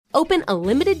Open a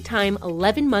limited-time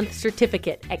 11-month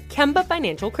certificate at Kemba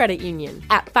Financial Credit Union.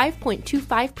 At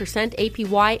 5.25%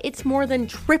 APY, it's more than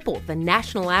triple the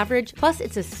national average, plus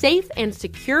it's a safe and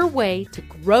secure way to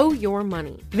grow your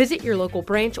money. Visit your local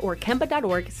branch or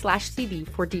kemba.org/CD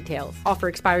for details. Offer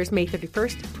expires May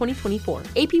 31st, 2024.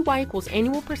 APY equals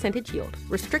annual percentage yield.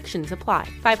 Restrictions apply.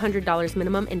 $500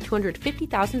 minimum and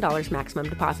 $250,000 maximum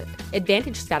deposit.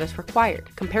 Advantage status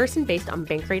required. Comparison based on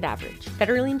bank rate average.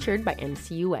 Federally insured by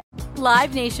NCUA.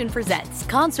 Live Nation presents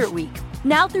Concert Week.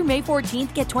 Now through May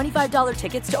 14th, get $25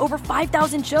 tickets to over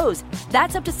 5,000 shows.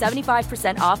 That's up to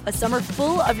 75% off a summer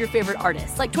full of your favorite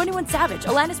artists like 21 Savage,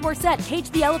 Alanis Morissette, Cage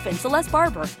the Elephant, Celeste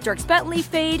Barber, Dierks Bentley,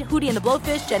 Fade, Hootie and the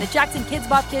Blowfish, Janet Jackson, Kidz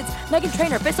Bop Kids, Meghan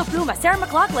Trainor, Peso Pluma, Sarah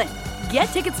McLachlan. Get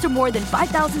tickets to more than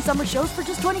 5,000 summer shows for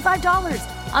just $25.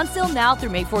 Until now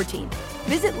through May 14th.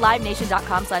 Visit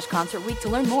livenation.com/concertweek to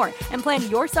learn more and plan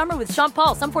your summer with Sean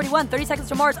Paul, Sum 41, 30 Seconds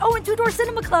to Mars, and Two Door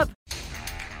Cinema Club.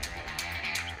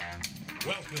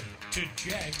 Welcome to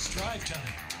Jags Drive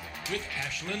Time with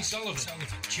Ashlyn Sullivan,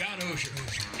 John Osher,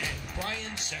 and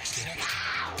Brian Sexton.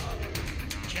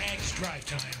 Jags Drive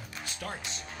Time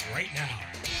starts right now.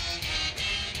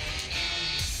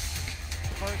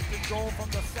 First and goal from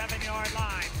the 7-yard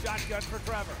line. Shotgun for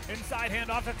Trevor. Inside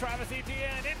handoff to Travis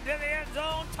Etienne. Into the end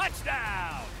zone.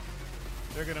 Touchdown.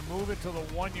 They're going to move it to the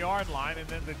 1-yard line, and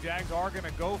then the Jags are going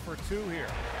to go for two here.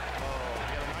 Oh,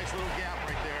 you got a nice little gap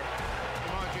right there.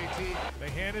 Come on, JT.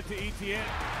 They hand it to Etienne.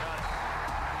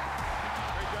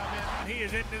 Great job, man. He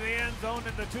is into the end zone,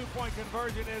 and the two-point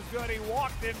conversion is good. He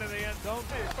walked into the end zone.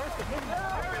 Hey, first to him.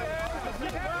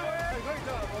 Great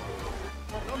job.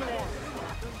 Come on.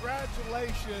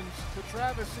 Congratulations to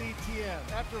Travis Etienne.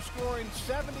 After scoring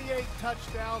 78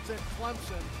 touchdowns at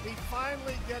Clemson, he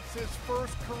finally gets his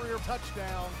first career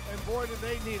touchdown, and boy, did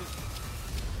they need it.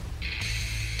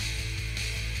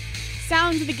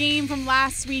 Sounds of the game from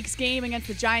last week's game against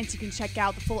the Giants. You can check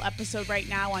out the full episode right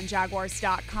now on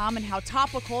Jaguars.com, and how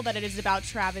topical that it is about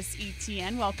Travis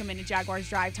Etienne. Welcome into Jaguars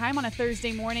Drive Time on a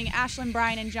Thursday morning. Ashlyn,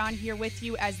 Brian, and John here with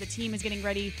you as the team is getting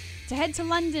ready to head to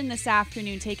London this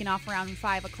afternoon, taking off around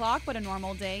 5 o'clock, but a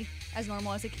normal day, as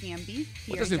normal as it can be.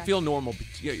 Well, it doesn't feel normal.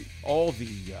 All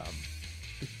the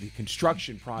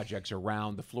construction projects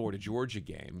around the Florida-Georgia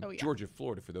game,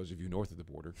 Georgia-Florida for those of you north of the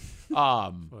border.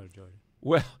 Florida-Georgia.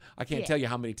 Well, I can't tell you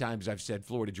how many times I've said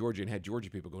Florida-Georgia and had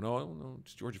Georgia people go, no,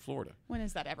 it's Georgia-Florida. When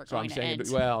is that ever So going I'm to saying, end?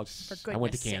 well, For I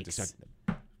went to goodness Kansas, sakes.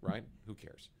 right? Who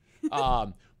cares?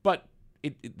 But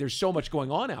there's so much going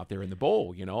on out there in the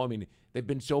bowl, I mean, they've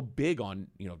been so big on,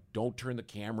 don't turn the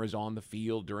cameras on the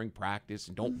field during practice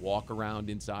and don't walk around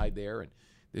inside there. And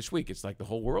this week, it's like the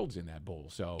whole world's in that bowl.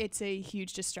 So it's a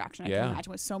huge distraction, I can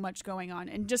imagine, with so much going on.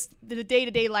 And just the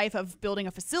day-to-day life of building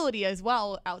a facility as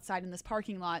well outside in this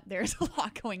parking lot, there's a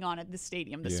lot going on at this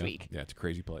stadium this week. Yeah, it's a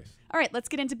crazy place. All right, let's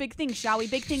get into big things, shall we?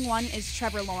 Big thing one is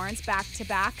Trevor Lawrence,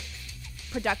 back-to-back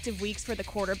productive weeks for the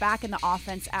quarterback and the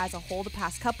offense as a whole the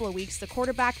past couple of weeks. The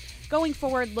quarterback going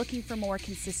forward looking for more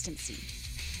consistency.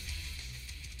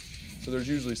 So there's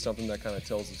usually something that kind of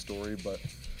tells the story, but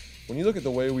when you look at the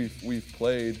way we've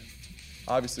played,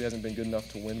 obviously hasn't been good enough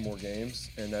to win more games,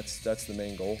 and that's the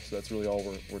main goal. So that's really all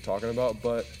we're talking about.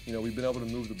 But we've been able to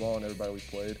move the ball in everybody we've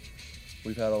played.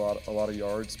 We've had a lot of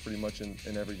yards pretty much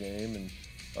in every game, and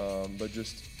but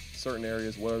just certain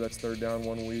areas, whether that's third down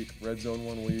 1 week, red zone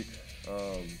 1 week,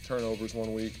 turnovers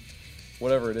 1 week,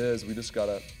 whatever it is, we just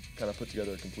gotta kind of put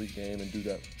together a complete game and do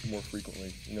that more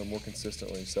frequently, more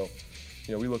consistently. So.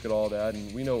 We look at all that,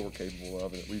 and we know what we're capable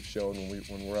of, and we've shown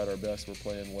when we're at our best, we're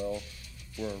playing well,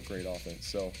 we're a great offense.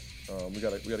 So we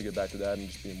gotta get back to that and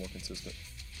just be more consistent.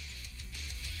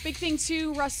 Big thing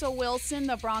too, Russell Wilson,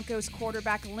 the Broncos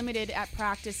quarterback, limited at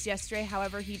practice yesterday.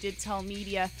 However, he did tell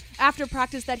media after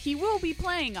practice that he will be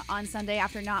playing on Sunday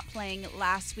after not playing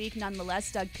last week.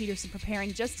 Nonetheless, Doug Peterson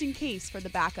preparing just in case for the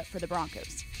backup for the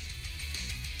Broncos.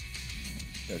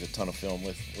 There's a ton of film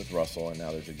with Russell, and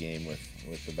now there's a game with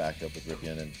the backup with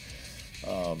Ripien, and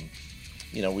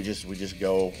we just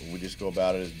go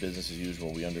about it as business as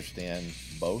usual. We understand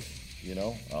both, we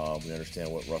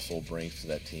understand what Russell brings to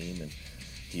that team, and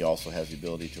he also has the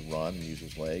ability to run and use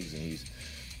his legs, and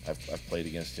I've played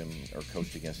against him or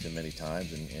coached against him many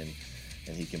times,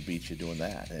 and he can beat you doing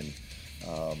that, and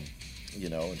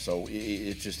and so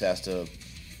it just has to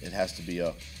be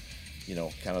a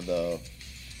kind of the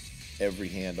every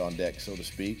hand on deck, so to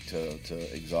speak,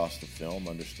 to exhaust the film,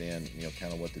 understand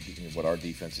kind of what our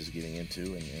defense is getting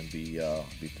into, and be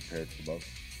prepared for both.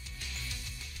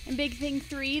 And big thing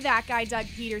 3, that guy Doug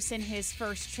Peterson, his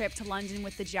first trip to London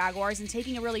with the Jaguars, and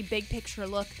taking a really big picture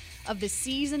look of the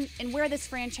season and where this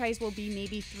franchise will be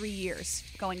maybe 3 years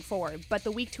going forward. But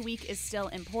the week-to-week is still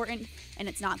important, and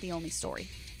it's not the only story.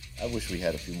 I wish we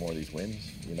had a few more of these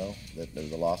wins, that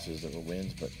the losses that were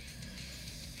wins, but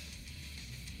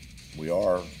we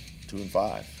are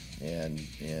 2-5.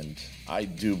 And I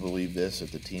do believe that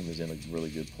the team is in a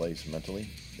really good place mentally.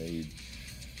 This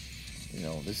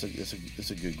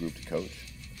is a good group to coach.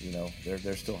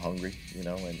 They're still hungry,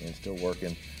 and still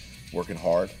working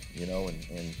hard,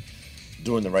 and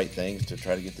doing the right things to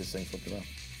try to get this thing flipped around.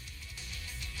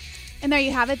 And there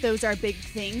you have it. Those are big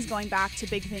things. Going back to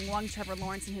big thing one, Trevor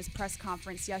Lawrence in his press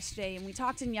conference yesterday, and we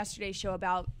talked in yesterday's show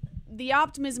about the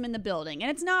optimism in the building.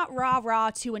 And it's not rah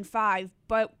 2-5,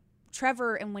 but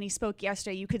Trevor, and when he spoke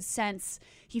yesterday, you could sense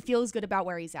he feels good about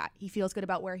where he's at. He feels good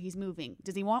about where he's moving.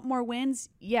 Does he want more wins?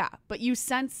 Yeah, but you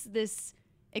sense this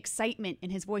excitement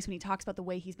in his voice when he talks about the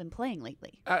way he's been playing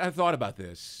lately. I thought about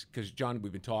this because, John,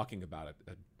 we've been talking about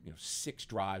it. 6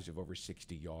 drives of over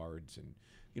 60 yards and,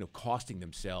 costing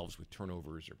themselves with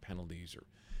turnovers or penalties or,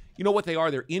 what they are?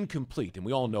 They're incomplete, and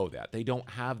we all know that. They don't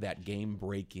have that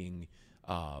game-breaking,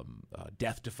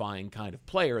 death-defying kind of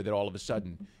player that all of a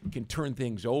sudden can turn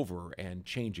things over and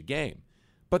change a game.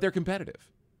 But they're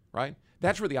competitive, right?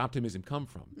 That's where the optimism comes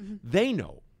from. Mm-hmm. They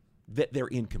know that they're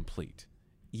incomplete,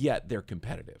 yet they're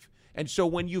competitive. And so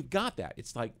when you've got that,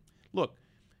 it's like, look,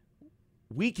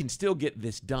 we can still get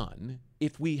this done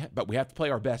but we have to play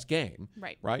our best game,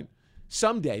 right?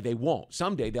 Someday they won't.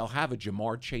 Someday they'll have a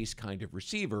Jamar Chase kind of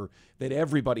receiver that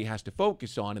everybody has to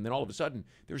focus on, and then all of a sudden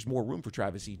there's more room for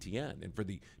Travis Etienne and for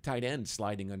the tight end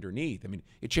sliding underneath. I mean,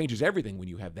 it changes everything when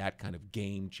you have that kind of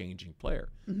game-changing player,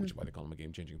 which is why they call him a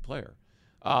game-changing player.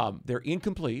 They're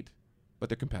incomplete, but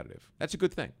they're competitive. That's a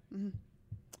good thing. Mm-hmm.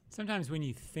 Sometimes when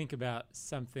you think about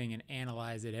something and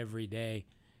analyze it every day,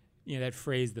 that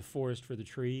phrase, the forest for the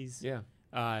trees,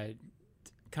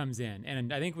 comes in.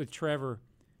 And I think with Trevor,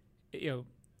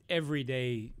 every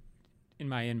day in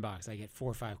my inbox, I get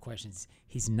 4 or 5 questions.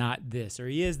 He's not this, or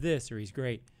he is this, or he's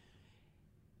great.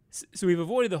 So we've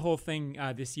avoided the whole thing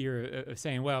this year of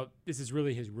saying, well, this is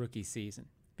really his rookie season,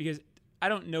 because I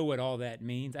don't know what all that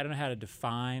means. I don't know how to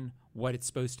define what it's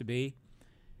supposed to be.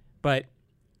 But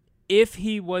if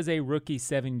he was a rookie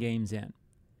 7 games in,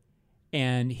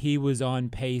 and he was on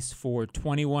pace for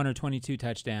 21 or 22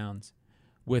 touchdowns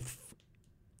with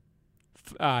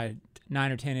 9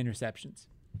 or 10 interceptions,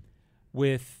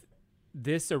 with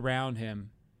this around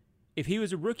him, if he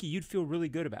was a rookie, you'd feel really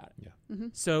good about it. Yeah. Mm-hmm.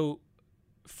 So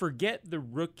forget the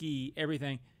rookie,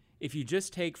 everything. If you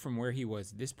just take from where he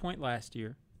was at this point last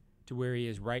year to where he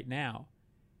is right now,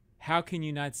 how can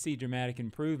you not see dramatic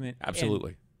improvement?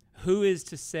 Absolutely. And who is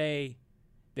to say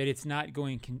that it's not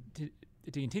going to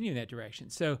continue in that direction?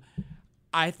 So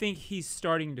I think he's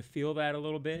starting to feel that a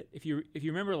little bit. If you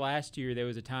remember last year, there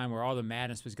was a time where all the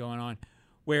madness was going on,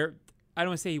 where I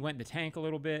don't want to say he went in the tank a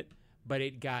little bit, but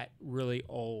it got really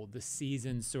old. The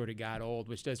season sort of got old,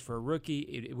 which does for a rookie.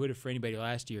 It would have for anybody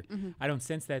last year. Mm-hmm. I don't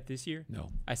sense that this year. No.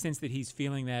 I sense that he's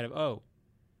feeling that of,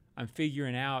 I'm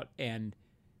figuring out, and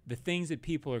the things that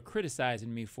people are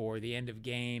criticizing me for, the end of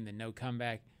game, the no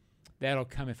comeback, that'll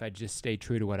come if I just stay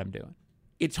true to what I'm doing.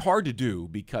 It's hard to do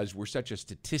because we're such a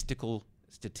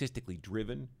statistically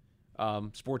driven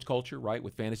sports culture, right,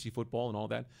 with fantasy football and all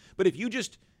that. But if you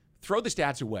just throw the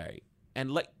stats away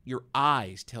and let your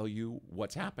eyes tell you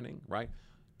what's happening, right,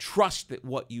 trust that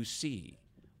what you see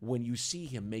when you see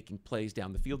him making plays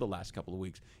down the field the last couple of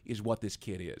weeks is what this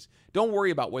kid is. Don't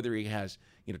worry about whether he has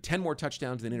 10 more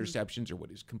touchdowns than interceptions or what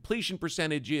his completion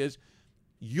percentage is.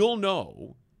 You'll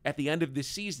know at the end of this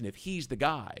season if he's the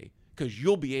guy, because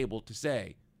you'll be able to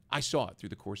say, I saw it through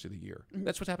the course of the year. Mm-hmm.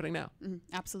 That's what's happening now. Mm-hmm.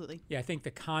 Absolutely. Yeah, I think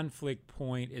the conflict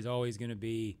point is always going to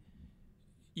be,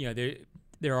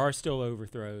 there are still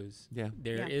overthrows. Yeah.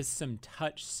 There is some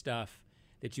touch stuff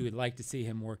that you would like to see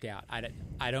him work out.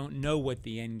 I don't know what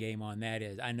the end game on that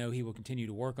is. I know he will continue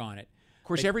to work on it. Of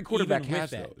course, every quarterback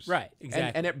has those. Right,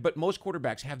 exactly. But most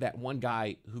quarterbacks have that one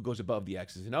guy who goes above the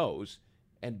X's and O's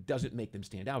and doesn't make them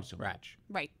stand out so much.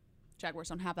 Right. Jaguars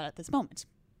don't have that at this moment.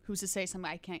 Who's to say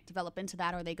somebody can't develop into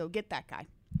that, or they go get that guy,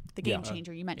 the game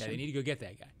changer you mentioned. Yeah, they need to go get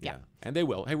that guy. Yeah. And they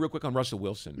will. Hey, real quick on Russell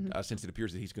Wilson, since it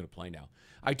appears that he's going to play now.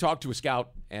 I talked to a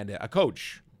scout and a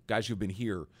coach, guys who've been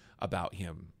here, about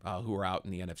him, who are out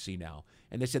in the NFC now.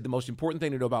 And they said the most important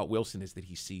thing to know about Wilson is that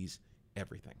he sees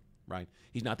everything, right?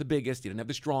 He's not the biggest. He doesn't have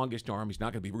the strongest arm. He's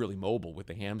not going to be really mobile with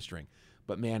the hamstring.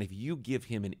 But, man, if you give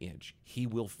him an inch, he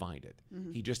will find it.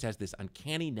 Mm-hmm. He just has this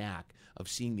uncanny knack of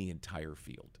seeing the entire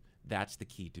field. that's the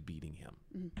key to beating him.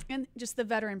 And just the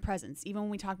veteran presence. Even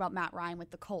when we talk about Matt Ryan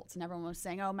with the Colts, and everyone was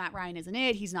saying, oh, Matt Ryan isn't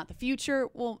it. He's not the future.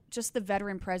 Well, just the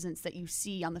veteran presence that you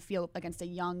see on the field against a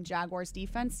young Jaguars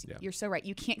defense, you're so right.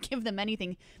 You can't give them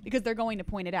anything because they're going to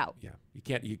point it out. Yeah, you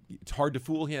can't. It's hard to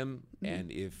fool him,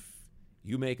 and if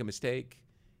you make a mistake,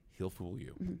 he'll fool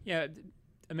you. Yeah,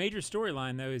 a major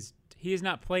storyline, though, is he has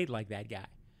not played like that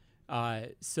guy.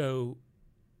 So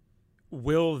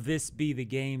will this be the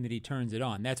game that he turns it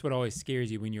on? That's what always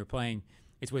scares you when you're playing.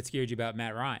 It's what scared you about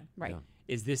Matt Ryan. Right. Yeah.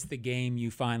 Is this the game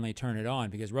you finally turn it on?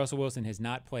 Because Russell Wilson has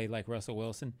not played like Russell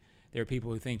Wilson. There are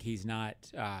people who think he's not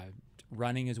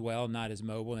running as well, not as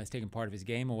mobile, and that's taken part of his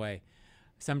game away.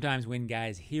 Sometimes when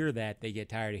guys hear that, they get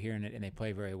tired of hearing it, and they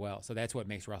play very well. So that's what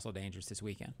makes Russell dangerous this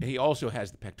weekend. He also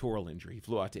has the pectoral injury. He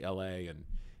flew out to L.A. and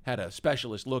had a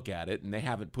specialist look at it, and they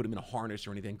haven't put him in a harness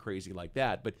or anything crazy like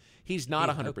that. But he's not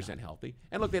 100% healthy.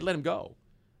 And look, they let him go.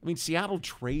 I mean, Seattle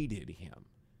traded him.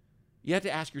 You have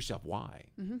to ask yourself why,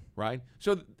 right?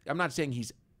 So I'm not saying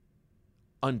he's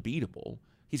unbeatable.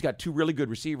 He's got two really good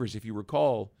receivers. If you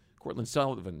recall, Courtland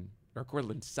Sutton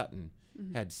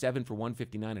had 7 for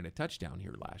 159 and a touchdown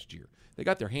here last year. They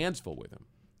got their hands full with him.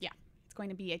 Yeah. It's going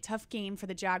to be a tough game for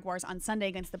the Jaguars on Sunday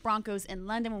against the Broncos in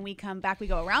London. When we come back, we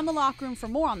go around the locker room for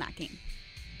more on that game.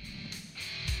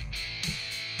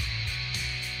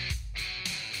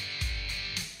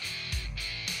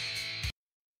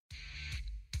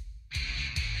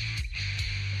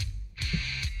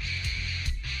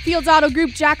 Fields Auto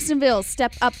Group Jacksonville.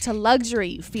 Step up to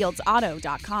luxury.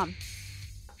 FieldsAuto.com.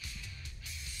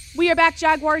 We are back.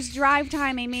 Jaguars Drive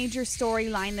Time. A major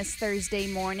storyline this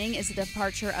Thursday morning is the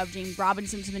departure of James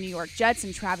Robinson to the New York Jets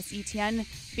and Travis Etienne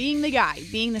being the guy,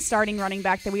 being the starting running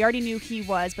back that we already knew he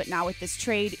was, but now with this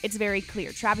trade, it's very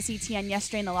clear. Travis Etienne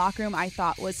yesterday in the locker room I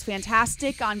thought was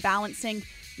fantastic on balancing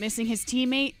missing his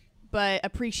teammate, but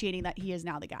appreciating that he is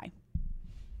now the guy.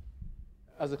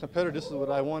 As a competitor, this is what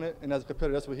I wanted, and as a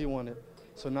competitor, that's what he wanted.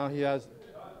 So now he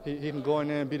can go in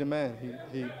there and be the man.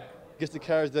 He gets the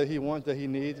carries that he wants, that he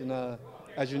needs, and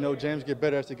as you know, James get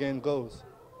better as the game goes.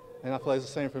 And I feel like it's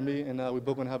the same for me, and we're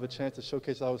both going to have a chance to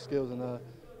showcase our skills and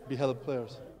be hell of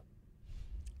players.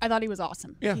 I thought he was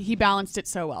awesome. Yeah. He balanced it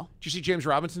so well. Did you see James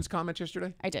Robinson's comments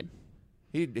yesterday? I did.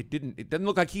 It doesn't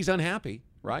look like he's unhappy,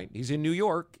 right? He's in New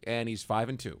York, and he's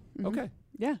 5-2. Okay.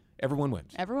 Yeah. Everyone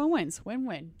wins. Everyone wins.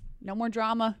 Win-win. No more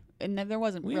drama, and there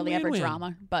wasn't Win, really win, ever win.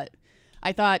 drama, but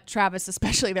I thought Travis,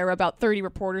 especially, there were about 30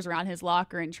 reporters around his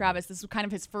locker, and Travis, this was kind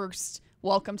of his first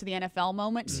welcome to the NFL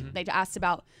moment. They asked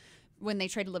about when they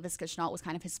traded Laviska Shenault was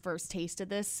kind of his first taste of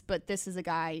this, but this is a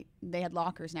guy, they had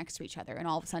lockers next to each other, and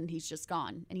all of a sudden he's just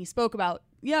gone. And he spoke about,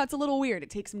 yeah, it's a little weird.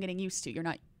 It takes some getting used to. You're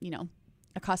not,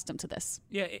 accustomed to this.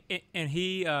 Yeah, and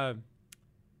he,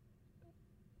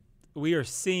 we are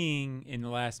seeing in the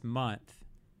last month,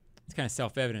 it's kind of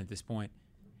self-evident at this point,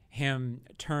 him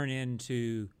turn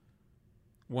into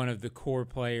one of the core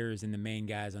players and the main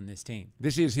guys on this team.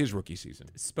 This is his rookie season.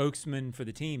 Spokesman for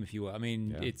the team, if you will. I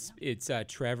mean, it's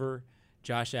Trevor,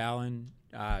 Josh Allen,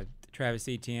 Travis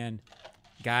Etienne,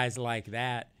 guys like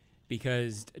that,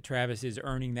 because Travis is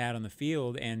earning that on the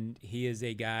field, and he is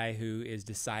a guy who is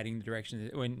deciding the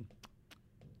direction. When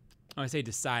I say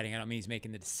deciding, I don't mean he's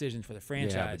making the decisions for the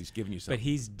franchise. Yeah, but he's giving you something. But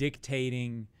he's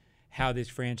dictating how this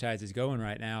franchise is going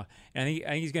right now. And I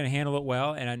think he's going to handle it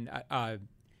well. And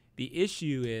the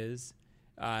issue is,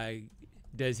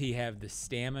 does he have the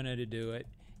stamina to do it,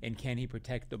 and can he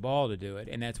protect the ball to do it?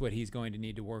 And that's what he's going to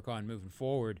need to work on moving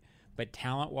forward. But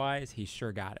talent-wise, he's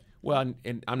sure got it. Well,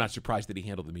 and I'm not surprised that he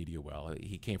handled the media well.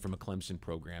 He came from a Clemson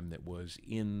program that was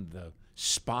in the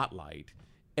spotlight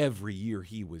every year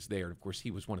he was there. And, of course,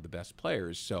 he was one of the best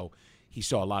players, so he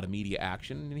saw a lot of media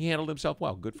action, and he handled himself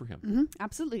well. Good for him.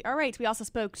 Absolutely. All right. We also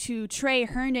spoke to Trey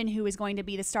Herndon, who is going to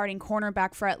be the starting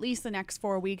cornerback for at least the next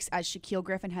 4 weeks, as Shaquille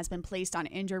Griffin has been placed on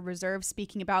injured reserve.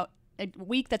 Speaking about a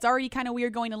week that's already kind of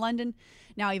weird going to London,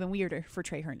 now even weirder for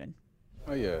Trey Herndon.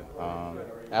 Oh, yeah.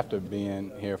 After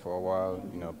being here for a while,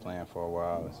 playing for a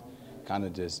while, it's kind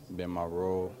of just been my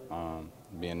role,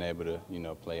 being able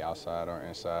to, play outside or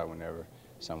inside whenever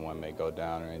someone may go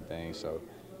down or anything. So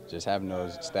just having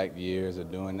those stacked years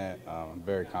of doing that, I'm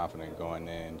very confident going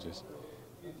in, just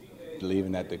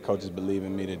believing that the coaches believe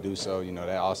in me to do so.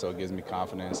 That also gives me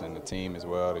confidence, and the team as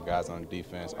well, the guys on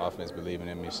defense, offense believing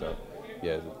in me. So,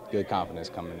 yeah, good confidence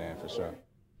coming in for sure.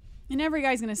 And every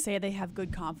guy's going to say they have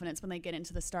good confidence when they get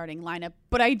into the starting lineup.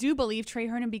 But I do believe Trey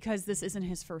Herndon, because this isn't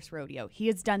his first rodeo. He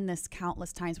has done this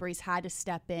countless times where he's had to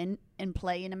step in and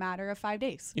play in a matter of 5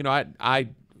 days. I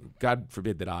God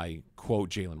forbid that I quote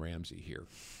Jalen Ramsey here,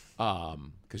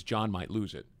 because John might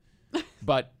lose it.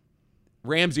 But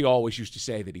Ramsey always used to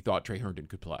say that he thought Trey Herndon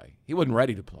could play. He wasn't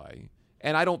ready to play.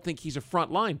 And I don't think he's a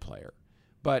front-line player.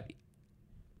 But,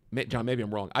 John, maybe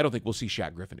I'm wrong. I don't think we'll see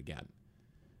Shaq Griffin again.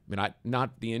 I mean,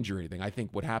 not the injury or anything. I think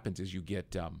what happens is you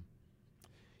get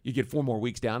 4 more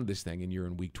weeks down to this thing, and you're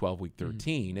in week 12, week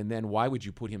 13. And then why would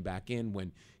you put him back in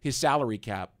when his salary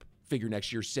cap figure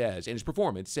next year says, and his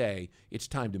performance say, it's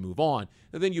time to move on?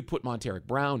 And then you put Monteric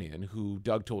Brown in, who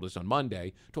Doug told us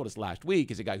last week,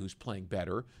 is a guy who's playing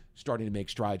better, starting to make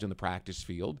strides on the practice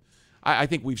field. I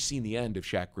think we've seen the end of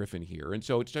Shaq Griffin here, and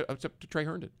so it's up to Trey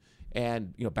Herndon.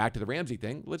 And, back to the Ramsey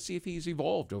thing, let's see if he's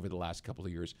evolved over the last couple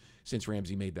of years since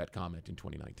Ramsey made that comment in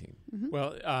 2019. Mm-hmm.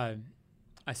 Well,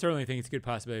 I certainly think it's a good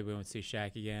possibility we won't see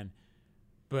Shaq again,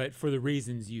 but for the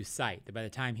reasons you cite, that by the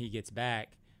time he gets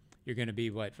back, you're going to be,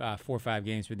 4 or 5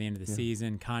 games for the end of the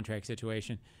season, contract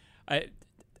situation. I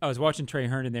was watching Trey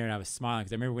Herndon there, and I was smiling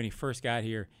because I remember when he first got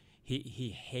here, he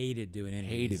hated doing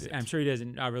interviews. Hated it. I'm sure he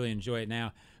doesn't really enjoy it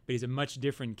now, but he's a much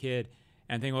different kid.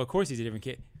 And I'm thinking, well, of course he's a different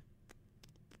kid.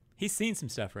 He's seen some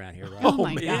stuff around here, right? Oh,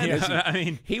 my God. I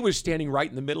mean, he was standing right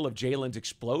in the middle of Jalen's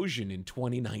explosion in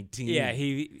 2019. Yeah,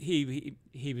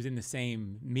 he was in the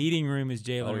same meeting room as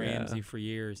Jalen Ramsey for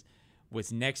years,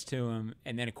 was next to him,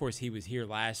 and then, of course, he was here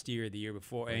last year, the year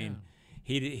before. I mean,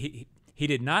 he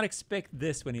did not expect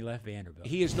this when he left Vanderbilt.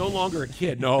 He is no longer a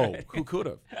kid. No, who could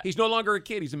have? He's no longer a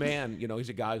kid. He's a man. He's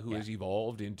a guy who has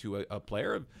evolved into a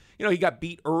player. He got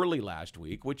beat early last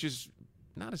week, which is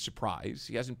not a surprise.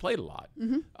 He hasn't played a lot.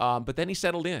 Mm-hmm. But then he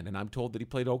settled in, and I'm told that he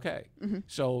played okay. Mm-hmm.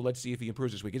 So let's see if he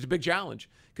improves this week. It's a big challenge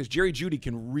because Jerry Jeudy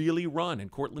can really run, and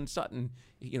Cortland Sutton,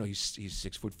 he's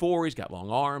 6'4", he's got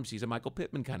long arms, he's a Michael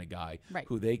Pittman kind of guy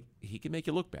who he can make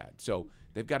you look bad. So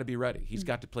they've got to be ready. He's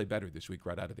got to play better this week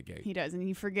right out of the gate. He does, and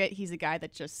you forget he's a guy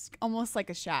that just almost like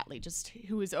a Shatley, just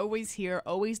who is always here,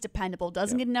 always dependable,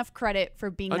 doesn't get enough credit for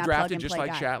being that plug and just play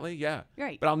like guy. Shatley, yeah.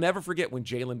 Right. But I'll never forget when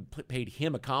Jalen paid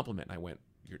him a compliment, and I went,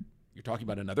 You're talking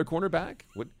about another cornerback?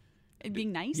 What?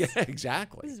 Being nice? Yeah,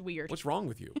 exactly. This is weird. What's wrong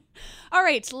with you? All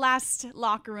right, last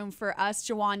locker room for us.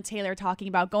 Jawan Taylor talking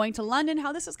about going to London,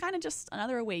 how this is kind of just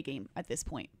another away game at this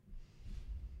point.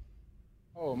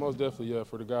 Oh, most definitely, yeah.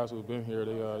 For the guys who've been here,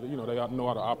 they know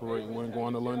how to operate when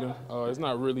going to London. It's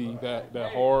not really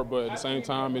that hard, but at the same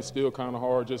time, it's still kind of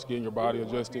hard just getting your body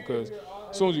adjusted because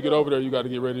as soon as you get over there, you got to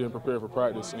get ready and prepare for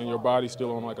practice, and your body's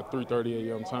still on like a 3:30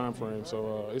 a.m. time frame.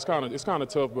 So it's kind of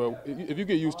tough, but if you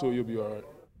get used to it, you'll be all right.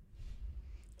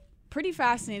 Pretty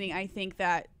fascinating, I think,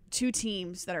 that two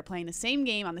teams that are playing the same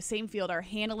game on the same field are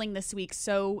handling this week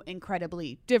so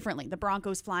incredibly differently. The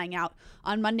Broncos flying out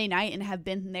on Monday night and have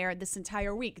been there this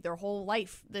entire week. Their whole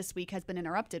life this week has been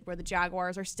interrupted, where the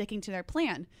Jaguars are sticking to their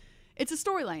plan. It's a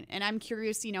storyline, and I'm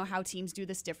curious, how teams do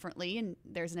this differently, and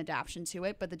there's an adaptation to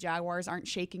it, but the Jaguars aren't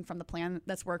shaking from the plan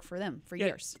that's worked for them for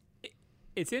years.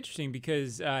 It's interesting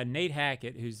because Nate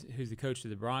Hackett, who's the coach of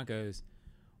the Broncos,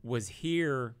 was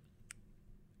here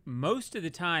most of the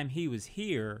time he was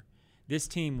here. This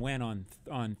team went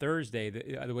on Thursday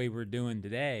the way we're doing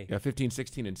today. Yeah, 15,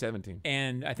 16, and 17.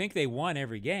 And I think they won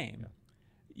every game. Yeah.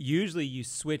 Usually you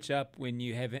switch up when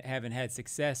you haven't had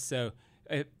success. So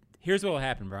here's what will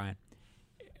happen, Brian.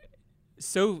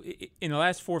 So in the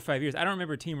last 4 or 5 years, I don't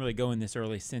remember a team really going this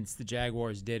early since the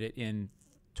Jaguars did it in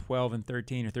 12 and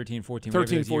 13 or 13 and 14.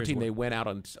 13 and 14, they went out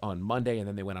on Monday, and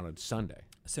then they went out on Sunday.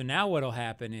 So now what will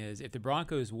happen is if the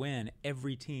Broncos win,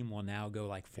 every team will now go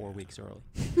like 4 weeks early.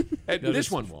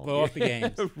 This one will. Blow off the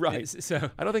games. Right. So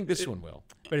I don't think this one will.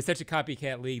 But it's such a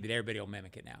copycat league that everybody will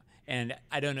mimic it now. And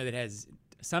I don't know that has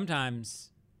 –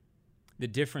 sometimes the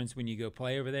difference when you go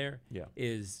play over there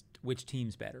is which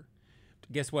team's better.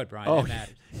 Guess what, Brian? That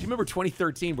matters. Do you remember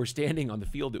 2013? We're standing on the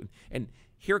field, and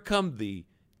here come the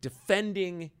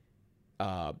defending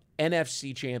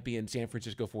NFC champion San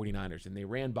Francisco 49ers, and they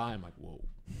ran by. I'm like, whoa.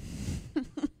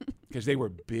 Because they were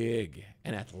big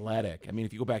and athletic. I mean,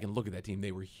 if you go back and look at that team,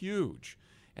 they were huge.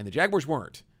 And the Jaguars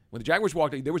weren't. When the Jaguars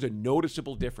walked in, there was a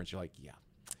noticeable difference. You're like, yeah.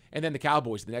 And then the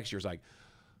Cowboys the next year is like,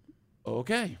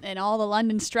 okay. And all the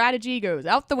London strategy goes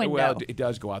out the window. Well, it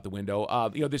does go out the window.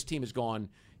 This team has gone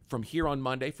from here on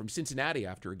Monday, from Cincinnati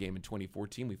after a game in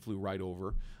 2014. We flew right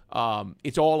over.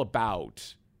 It's all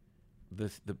about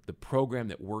the program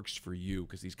that works for you,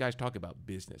 because these guys talk about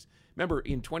business. Remember,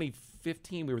 in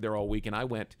 2015, we were there all week, and I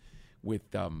went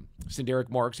with Sinderic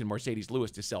Marks and Mercedes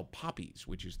Lewis to sell poppies,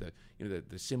 which is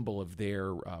the symbol of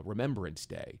their Remembrance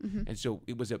Day. Mm-hmm. And so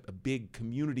it was a big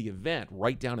community event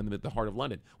right down in the heart of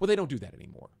London. Well, they don't do that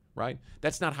anymore, right?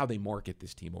 That's not how they market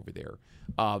this team over there.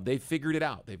 They've figured it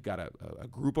out. They've got a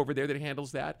group over there that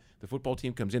handles that. The football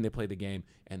team comes in, they play the game,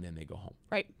 and then they go home.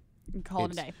 Right. And call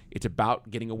it a day. It's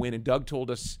about getting a win. And Doug told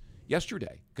us,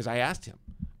 yesterday because I asked him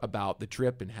about the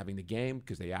trip and having the game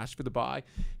because they asked for the bye.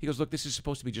 He goes, look, this is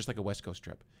supposed to be just like a West Coast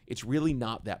trip. It's really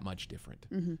not that much different.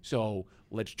 Mm-hmm. So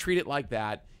let's treat it like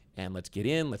that, and let's get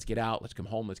in, let's get out, let's come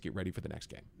home, let's get ready for the next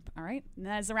game. All right. And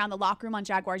that is Around the Locker Room on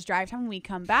Jaguars Drive Time. When we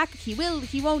come back, he will,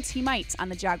 he won't, he might on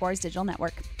the Jaguars Digital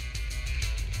Network.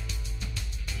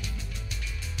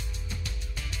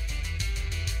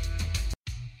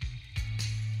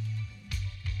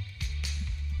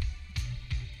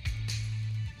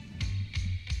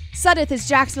 Sudeth is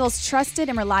Jacksonville's trusted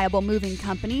and reliable moving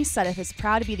company. Sudeth is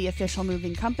proud to be the official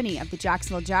moving company of the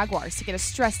Jacksonville Jaguars. To get a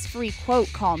stress-free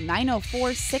quote, call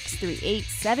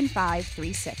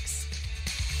 904-638-7536.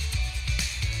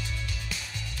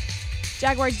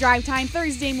 Jaguars Drive Time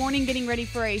Thursday morning, getting ready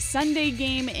for a Sunday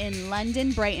game in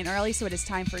London, bright and early, so it is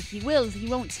time for He Will, He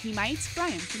Won't, He Might.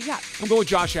 Brian, what do you got? I'm going with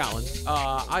Josh Allen.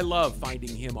 I love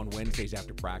finding him on Wednesdays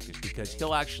after practice because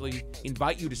he'll actually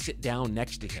invite you to sit down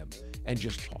next to him and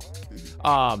just talk.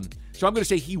 So I'm going to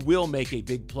say he will make a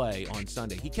big play on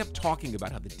Sunday. He kept talking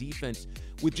about how the defense,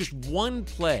 with just one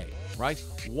play, right?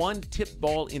 One tip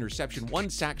ball interception,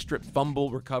 one sack strip fumble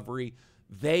recovery,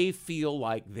 they feel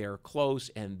like they're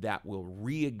close, and that will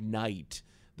reignite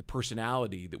the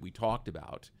personality that we talked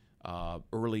about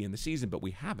early in the season, but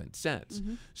we haven't since.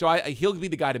 Mm-hmm. So he'll be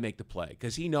the guy to make the play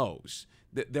because he knows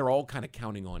that they're all kind of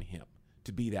counting on him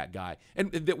to be that guy,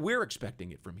 and that we're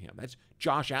expecting it from him. That's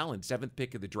Josh Allen, 7th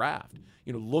pick of the draft,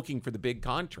 looking for the big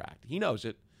contract. He knows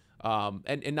it,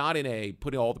 and not in a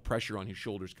putting all the pressure on his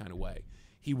shoulders kind of way.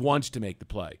 He wants to make the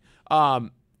play.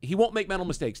 He won't make mental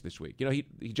mistakes this week.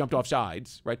 He jumped off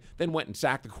sides, right? Then went and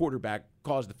sacked the quarterback,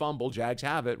 caused the fumble. Jags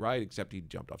have it, right? Except he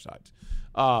jumped off sides.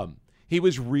 He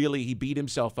beat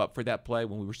himself up for that play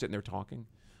when we were sitting there talking,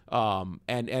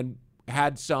 and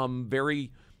had some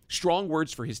very strong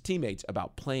words for his teammates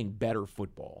about playing better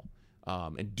football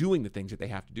and doing the things that they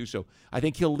have to do. So I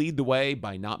think he'll lead the way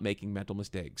by not making mental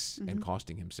mistakes and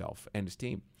costing himself and his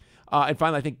team. And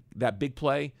finally, I think that big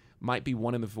play might be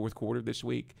one in the fourth quarter this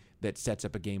week that sets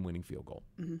up a game-winning field goal.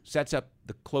 Sets up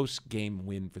the close game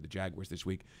win for the Jaguars this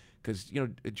week because,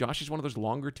 Josh is one of those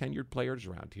longer tenured players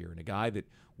around here and a guy that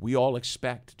we all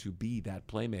expect to be that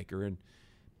playmaker. And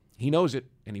he knows it,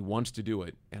 and he wants to do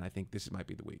it, and I think this might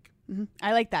be the week. Mm-hmm.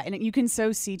 I like that. And you can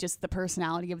so see just the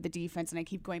personality of the defense, and I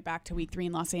keep going back to week 3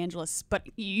 in Los Angeles. But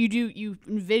you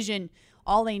envision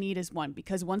all they need is one,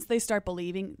 because once they start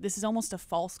believing, this is almost a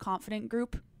false confident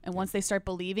group, and once they start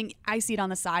believing, I see it on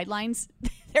the sidelines,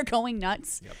 they're going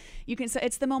nuts. Yep. You can say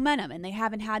it's the momentum, and they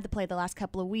haven't had to play the last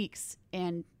couple of weeks,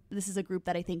 and this is a group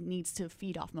that I think needs to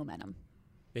feed off momentum.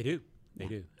 They do. They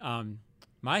do.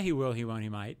 My he will, he won't, he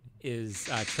might is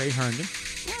Trey Herndon.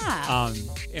 Yeah.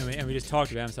 And we just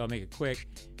talked about him, so I'll make it quick.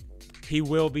 He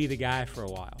will be the guy for a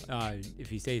while. If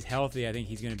he stays healthy, I think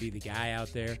he's going to be the guy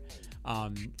out there.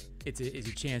 It's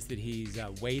a chance that he's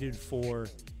waited for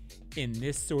in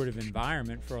this sort of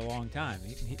environment for a long time.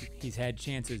 He's had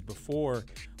chances before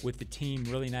with the team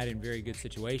really not in very good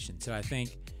situations. So I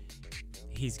think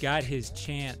he's got his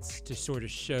chance to sort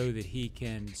of show that he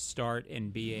can start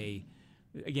and be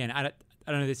again, I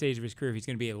don't know this age of his career if he's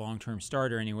going to be a long-term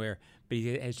starter anywhere, but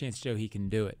he has a chance to show he can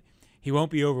do it. He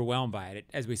won't be overwhelmed by it.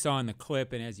 As we saw in the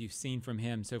clip and as you've seen from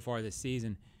him so far this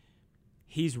season,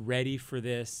 he's ready for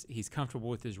this. He's comfortable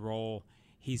with his role.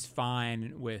 He's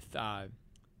fine with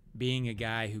being a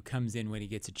guy who comes in when he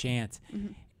gets a chance.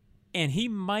 Mm-hmm. And he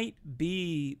might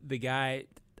be the guy,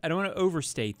 I don't want to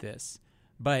overstate this,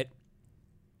 but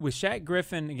with Shaq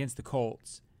Griffin against the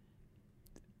Colts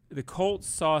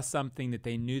saw something that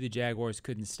they knew the Jaguars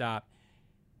couldn't stop,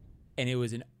 and it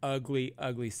was an ugly,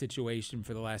 ugly situation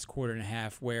for the last quarter and a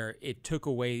half where it took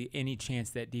away any chance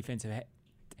that defense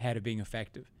had of being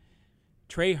effective.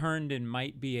 Trey Herndon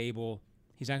might be able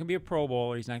 – he's not going to be a Pro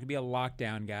Bowler, he's not going to be a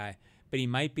lockdown guy, but he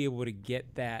might be able to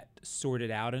get that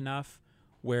sorted out enough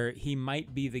where he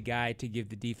might be the guy to give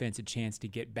the defense a chance to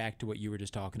get back to what you were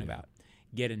just talking about.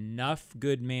 Get enough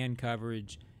good man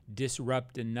coverage –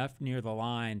 disrupt enough near the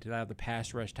line to allow the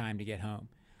pass rush time to get home.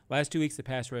 Last 2 weeks, the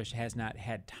pass rush has not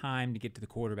had time to get to the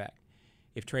quarterback.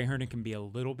 If Trey Herndon can be a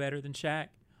little better than Shaq,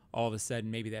 all of a sudden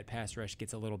maybe that pass rush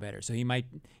gets a little better. So he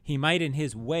might in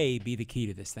his way be the key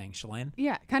to this thing. Shalane?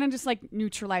 Yeah, kind of just like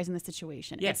neutralizing the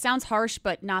situation. Yeah. It sounds harsh,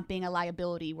 but not being a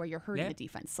liability where you're hurting the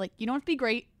defense. Like, you don't have to be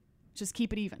great, just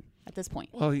keep it even. at this point.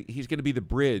 Well, he's going to be the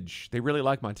bridge. They really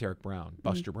like Monteric Brown,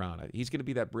 Buster Brown. He's going to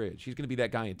be that bridge. He's going to be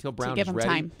that guy until Brown give is him ready.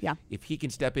 time. Yeah. If he can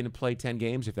step in and play 10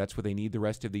 games, if that's what they need the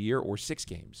rest of the year, or 6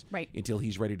 games, right, until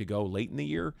he's ready to go late in the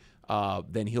year,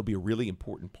 then he'll be a really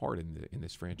important part in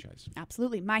this franchise.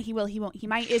 Absolutely. He will, he won't, he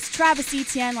might. It's Travis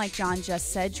Etienne, like John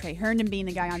just said. Trey Herndon being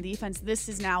the guy on defense. This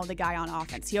is now the guy on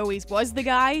offense. He always was the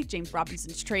guy. James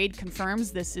Robinson's trade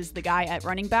confirms this is the guy at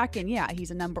running back. And yeah, he's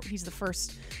the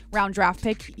first round draft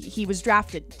pick. He was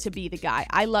drafted to be the guy.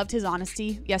 I loved his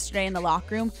honesty yesterday in the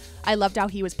locker room. I loved how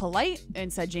he was polite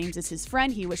and said James is his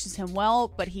friend. He wishes him well,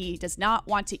 but he does not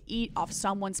want to eat off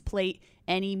someone's plate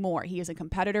anymore. He is a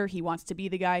competitor. He wants to be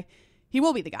the guy. He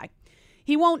will be the guy.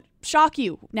 He won't shock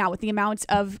you now with the amount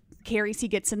of carries he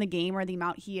gets in the game or the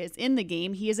amount he is in the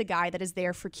game. He is a guy that is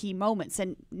there for key moments.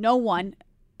 And no one,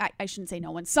 I shouldn't say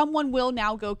no one, someone will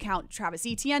now go count Travis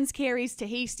Etienne's carries to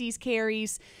Hasty's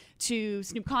carries to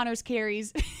Snoop Connor's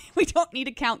carries. We don't need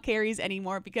to count carries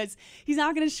anymore because he's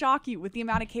not going to shock you with the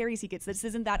amount of carries he gets. This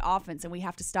isn't that offense, and we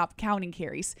have to stop counting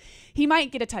carries. He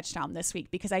might get a touchdown this week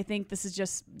because I think this is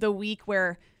just the week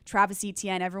where Travis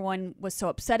Etienne, everyone was so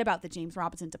upset about the James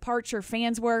Robinson departure.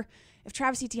 Fans were. If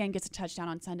Travis Etienne gets a touchdown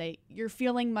on Sunday, you're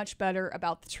feeling much better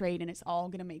about the trade, and it's all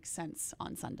going to make sense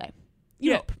on Sunday.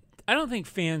 Yep. I don't think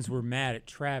fans were mad at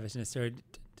Travis necessarily.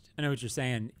 I know what you're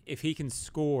saying. If he can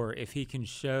score, if he can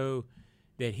show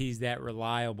that he's that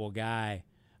reliable guy,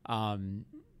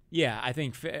 I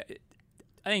think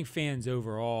fans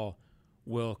overall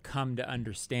will come to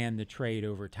understand the trade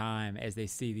over time as they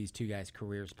see these two guys'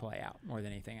 careers play out more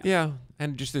than anything else. Yeah,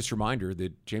 and just this reminder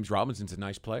that James Robinson's a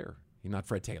nice player. He's not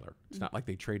Fred Taylor. It's not like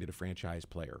they traded a franchise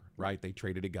player, right? They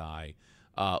traded a guy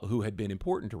who had been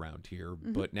important around here,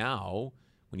 but now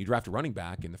when you draft a running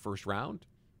back in the first round,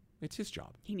 it's his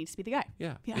job. He needs to be the guy.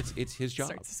 Yeah. It's his job.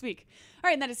 Starts this week. All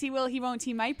right, and that is He Will, He Won't,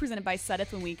 He Might, presented by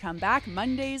Sudeth when we come back.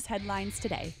 Monday's headlines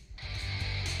today.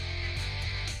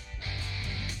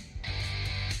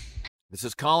 This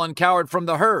is Colin Cowherd from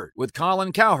The Herd with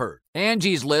Colin Cowherd.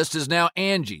 Angie's List is now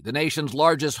Angie, the nation's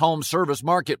largest home service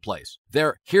marketplace.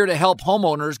 They're here to help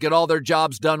homeowners get all their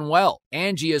jobs done well.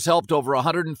 Angie has helped over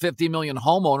 150 million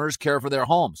homeowners care for their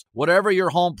homes. Whatever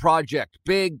your home project,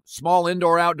 big, small,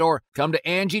 indoor, outdoor, come to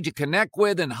Angie to connect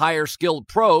with and hire skilled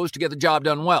pros to get the job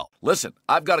done well. Listen,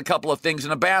 I've got a couple of things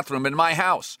in a bathroom in my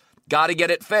house. Got to get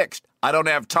it fixed. I don't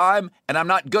have time, and I'm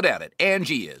not good at it.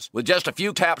 Angie is. With just a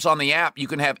few taps on the app, you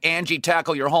can have Angie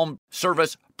tackle your home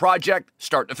service project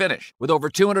start to finish. With over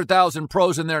 200,000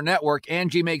 pros in their network,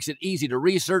 Angie makes it easy to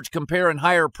research, compare, and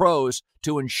hire pros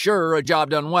to ensure a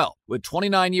job done well. With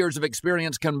 29 years of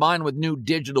experience combined with new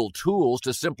digital tools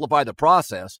to simplify the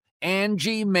process,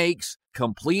 Angie makes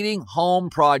completing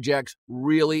home projects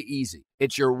really easy.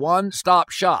 It's your one-stop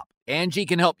shop. Angie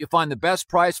can help you find the best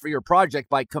price for your project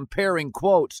by comparing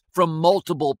quotes from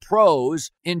multiple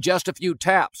pros in just a few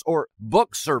taps, or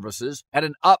book services at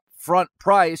an upfront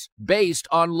price based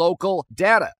on local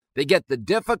data. They get the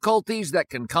difficulties that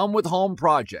can come with home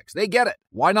projects. They get it.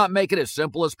 Why not make it as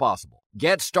simple as possible?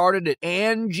 Get started at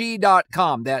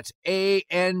Angie.com. That's ANGI.com,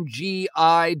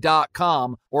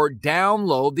 or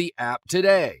download the app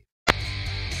today.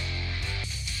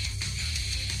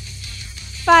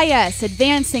 FIS,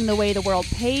 advancing the way the world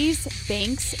pays,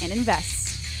 banks, and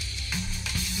invests.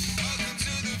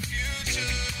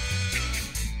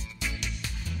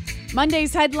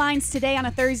 Monday's headlines today on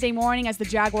a Thursday morning as the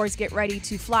Jaguars get ready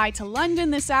to fly to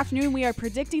London this afternoon. We are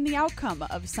predicting the outcome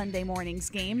of Sunday morning's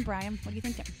game. Brian, what are you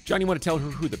thinking? John, you want to tell her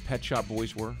who the Pet Shop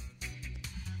Boys were?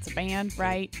 It's a band,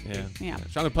 right? Yeah. Yeah. So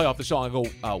I'm going to play off the song and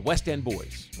go West End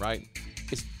Boys, right?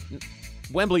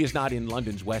 Wembley is not in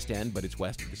London's West End, but it's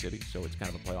west of the city, so it's kind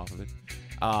of a play off of it.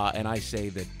 And I say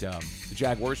that the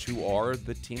Jaguars, who are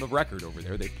the team of record over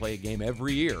there, they play a game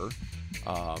every year.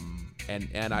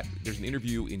 There's an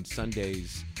interview in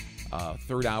Sunday's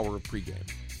third hour of pregame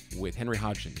with Henry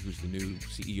Hodgson, who's the new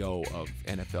CEO of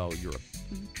NFL Europe,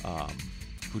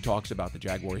 who talks about the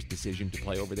Jaguars' decision to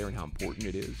play over there and how important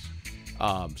it is.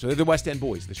 So they're the West End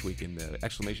Boys this week, in the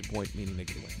exclamation point, meaning they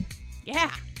get a win.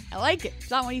 Yeah, I like it.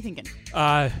 John, what are you thinking?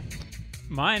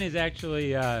 Mine is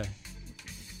actually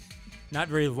not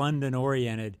very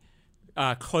London-oriented.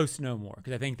 Close no more,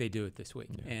 because I think they do it this week.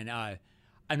 Yeah. And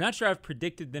I'm not sure I've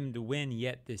predicted them to win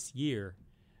yet this year,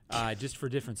 just for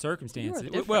different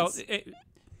circumstances. Well,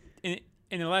 in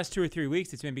the last 2 or 3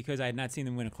 weeks, it's been because I had not seen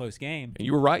them win a close game. And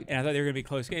you were right. And I thought they were going to be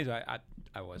close games.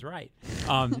 I was right.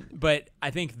 But I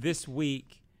think this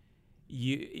week,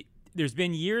 there's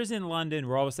been years in London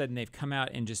where all of a sudden they've come out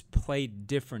and just played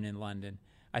different in London.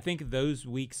 I think those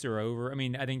weeks are over. I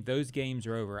mean, I think those games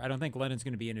are over. I don't think London's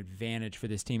going to be an advantage for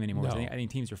this team anymore. No. I think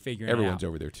teams are figuring Everyone's it out.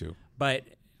 over there too. But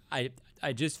I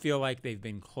just feel like they've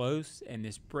been close, and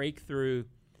this breakthrough,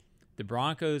 the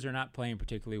Broncos are not playing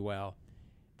particularly well.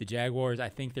 The Jaguars, I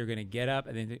think they're going to get up.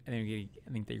 I think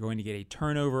they're going to get a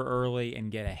turnover early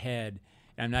and get ahead.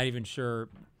 And I'm not even sure.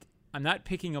 I'm not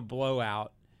picking a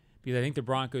blowout because I think the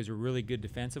Broncos are really good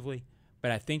defensively. But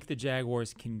I think the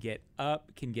Jaguars can get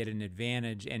up, can get an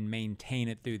advantage, and maintain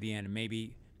it through the end. And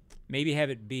maybe have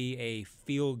it be a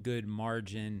feel-good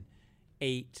margin,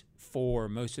 8-4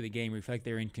 most of the game. We feel like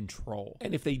they're in control.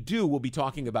 And if they do, we'll be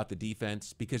talking about the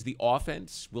defense because the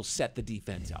offense will set the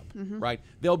defense up, right?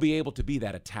 They'll be able to be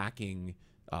that attacking,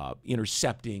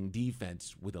 intercepting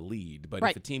defense with a lead. But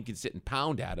if a team can sit and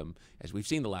pound at them, as we've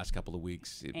seen the last couple of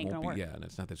weeks, it won't be. Work. Yeah, and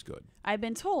it's not as good. I've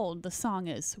been told the song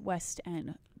is West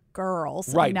End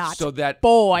girls, right? Not so that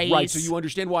boys. Right. So you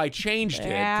understand why I changed it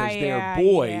because they're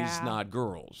boys, not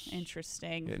girls.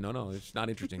 Interesting. Yeah, no, it's not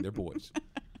interesting. They're boys.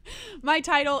 My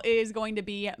title is going to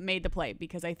be Made the Play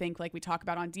because I think, like we talk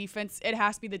about on defense, it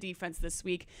has to be the defense this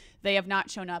week. They have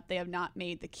not shown up. They have not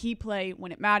made the key play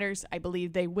when it matters. I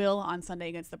believe they will on Sunday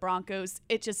against the Broncos.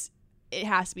 It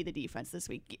has to be the defense this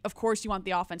week. Of course, you want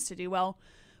the offense to do well.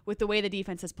 With the way the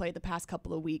defense has played the past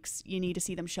couple of weeks, you need to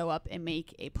see them show up and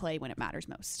make a play when it matters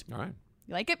most. All right.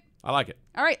 You like it? I like it.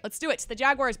 All right, let's do it. The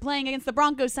Jaguars playing against the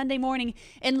Broncos Sunday morning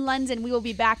in London. We will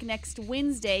be back next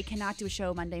Wednesday. Cannot do a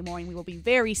show Monday morning. We will be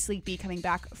very sleepy coming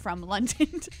back from London.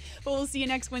 But we'll see you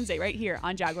next Wednesday right here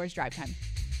on Jaguars Drive Time.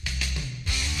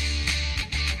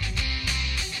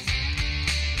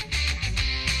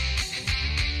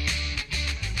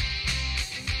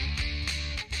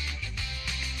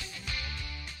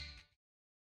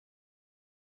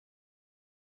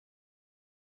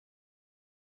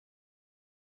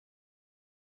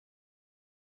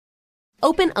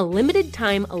 Open a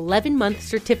limited-time 11-month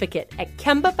certificate at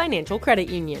Kemba Financial Credit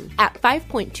Union. At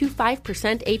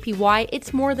 5.25% APY,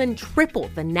 it's more than triple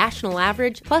the national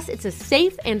average, plus it's a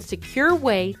safe and secure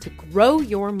way to grow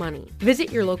your money.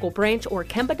 Visit your local branch or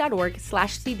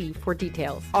kemba.org/cb for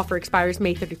details. Offer expires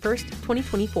May 31st,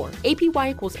 2024.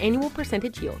 APY equals annual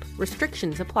percentage yield.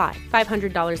 Restrictions apply.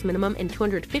 $500 minimum and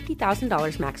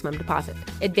 $250,000 maximum deposit.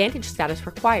 Advantage status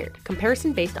required.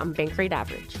 Comparison based on bank rate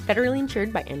average. Federally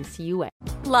insured by NCUA.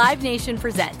 Live Nation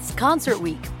presents Concert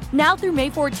Week. Now through May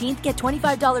 14th, get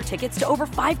 $25 tickets to over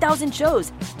 5,000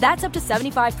 shows. That's up to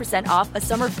 75% off a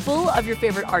summer full of your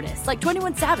favorite artists like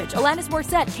 21 Savage, Alanis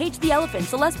Morissette, Cage the Elephant,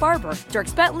 Celeste Barber,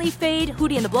 Dierks Bentley, Fade,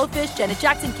 Hootie and the Blowfish, Janet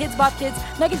Jackson, Kids Bop Kids,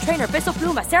 Meghan Trainor, Bissell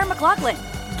Pluma, Sarah McLachlan.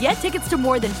 Get tickets to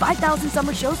more than 5,000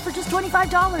 summer shows for just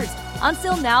 $25. On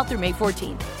sale now through May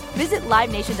 14th. Visit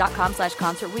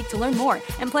livenation.com/concertweek to learn more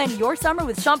and plan your summer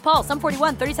with Sean Paul, Sum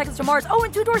 41, 30 Seconds to Mars,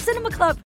 and Two Door Cinema Club.